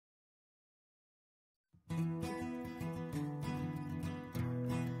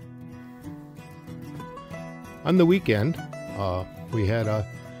On the weekend, we had a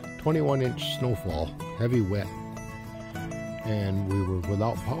 21-inch snowfall, heavy wet, and we were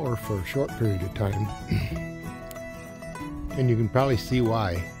without power for a short period of time. And you can probably see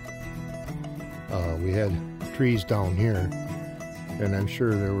why. We had trees down here, and I'm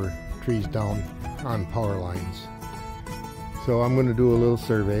sure there were trees down on power lines. So I'm going to do a little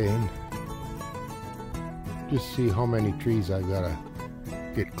survey and just see how many trees I've got to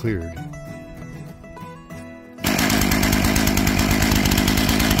get cleared.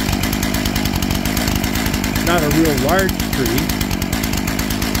 Not a real large tree,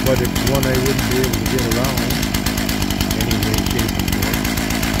 but it's one I wouldn't be able to get around any way, shape, or form.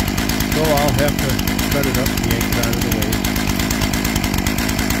 So I'll have to cut it up and yank it out of the way.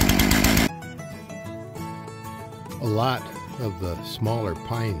 A lot of the smaller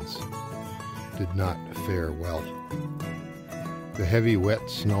pines did not fare well. The heavy wet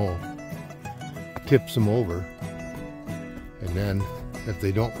snow tips them over, and then if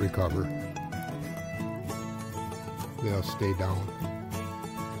they don't recover, they'll stay down.